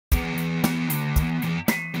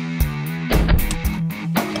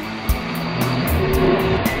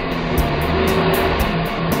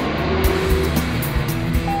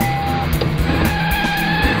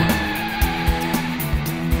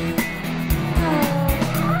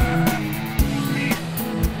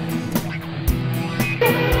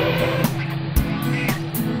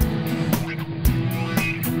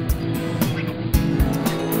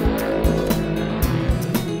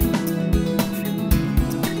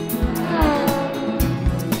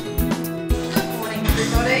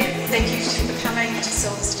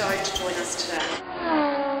process today.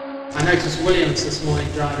 I noticed Williams this morning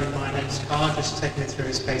driving my next car, just taking it through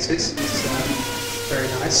his paces. It's very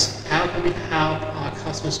nice. How can we help our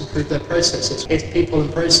customers improve their processes? It's people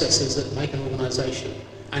and processes that make an organisation,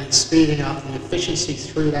 and it's speeding up the efficiency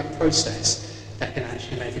through that process that can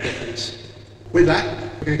actually make a difference. With that,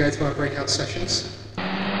 we're going to go to our breakout sessions.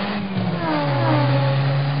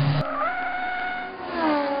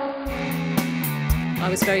 I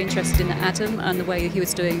was very interested in Adam and the way he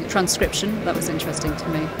was doing transcription. That was interesting to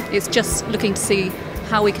me. It's just looking to see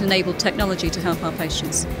how we can enable technology to help our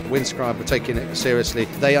patients. Winscribe are taking it seriously.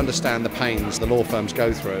 They understand the pains the law firms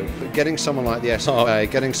go through. But getting someone like the SRA,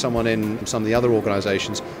 getting someone in from some of the other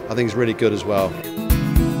organisations, I think is really good as well.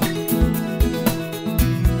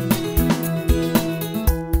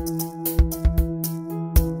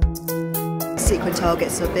 Sequin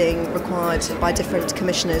targets are being required by different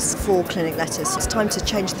commissioners for clinic letters. It's time to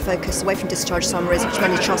change the focus away from discharge summaries, which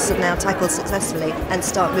many trusts have now tackled successfully, and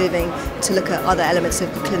start moving to look at other elements of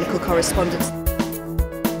clinical correspondence.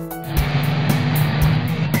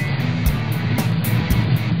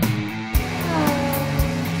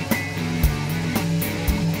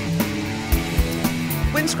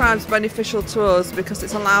 Winscribe's beneficial to us because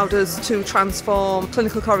it's allowed us to transform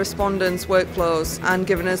clinical correspondence workflows and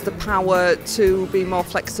given us the power to be more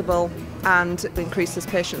flexible and increases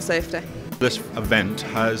patient safety. This event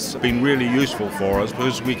has been really useful for us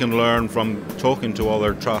because we can learn from talking to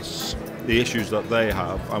other trusts the issues that they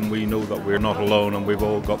have, and we know that we're not alone and we've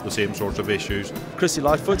all got the same sorts of issues. Chrissy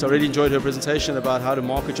Lightfoot, I really enjoyed her presentation about how to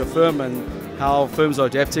market your firm and how firms are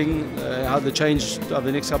adapting, how they change over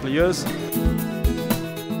the next couple of years.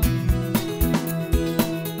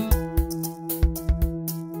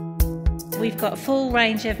 We've got a full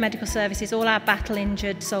range of medical services. All our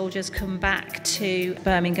battle-injured soldiers come back to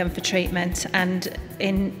Birmingham for treatment, and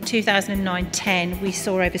in 2009-10 we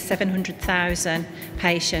saw over 700,000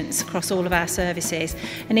 patients across all of our services,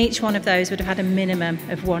 and each one of those would have had a minimum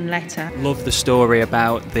of one letter. Love the story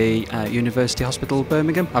about the University Hospital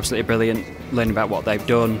Birmingham. Absolutely brilliant, learning about what they've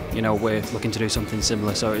done. You know, we're looking to do something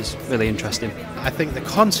similar, so it's really interesting. I think the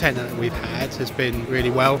content that we've had has been really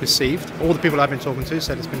well received. All the people I've been talking to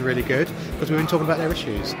said it's been really good, because we've been talking about their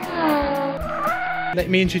issues. Let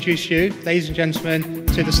me introduce you, ladies and gentlemen,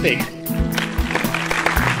 to the Stig.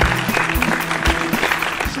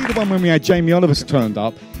 See the one when we had Jamie Oliver turned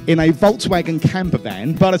up in a Volkswagen camper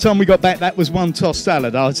van? By the time we got back, that was one tossed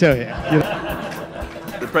salad, I'll tell you.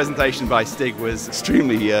 The presentation by Stig was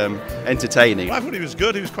extremely entertaining. I thought he was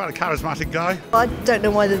good. He was quite a charismatic guy. I don't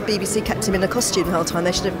know why the BBC kept him in a costume the whole time.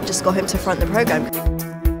 They should have just got him to front the programme.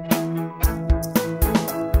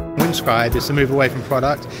 Winscribe is to move away from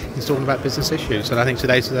product. He's talking about business issues, and I think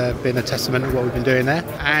today's been a testament of what we've been doing there,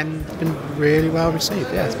 and it's been really well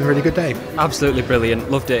received. Yeah, it's been a really good day. Absolutely brilliant.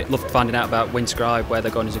 Loved it. Loved finding out about Winscribe, where they're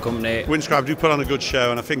going as a company. Winscribe do put on a good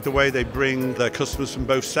show, and I think the way they bring their customers from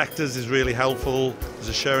both sectors is really helpful. There's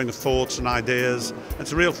a sharing of thoughts and ideas.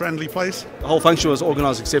 It's a real friendly place. The whole function was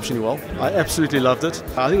organised exceptionally well. I absolutely loved it.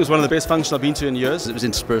 I think it was one of the best functions I've been to in years. It was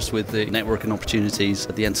interspersed with the networking opportunities,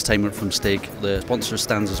 the entertainment from Stig, the sponsor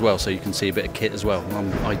stands as well, so you can see a bit of kit as well.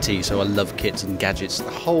 I'm IT, so I love kits and gadgets.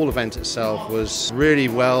 The whole event itself was really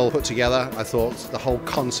well put together. I thought the whole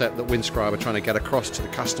concept that Winscribe are trying to get across to the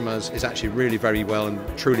customers is actually really very well and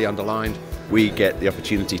truly underlined. We get the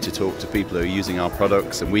opportunity to talk to people who are using our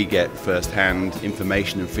products, and we get first-hand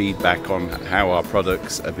information and feedback on how our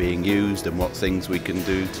products are being used and what things we can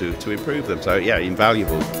do to improve them. So yeah,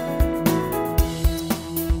 invaluable.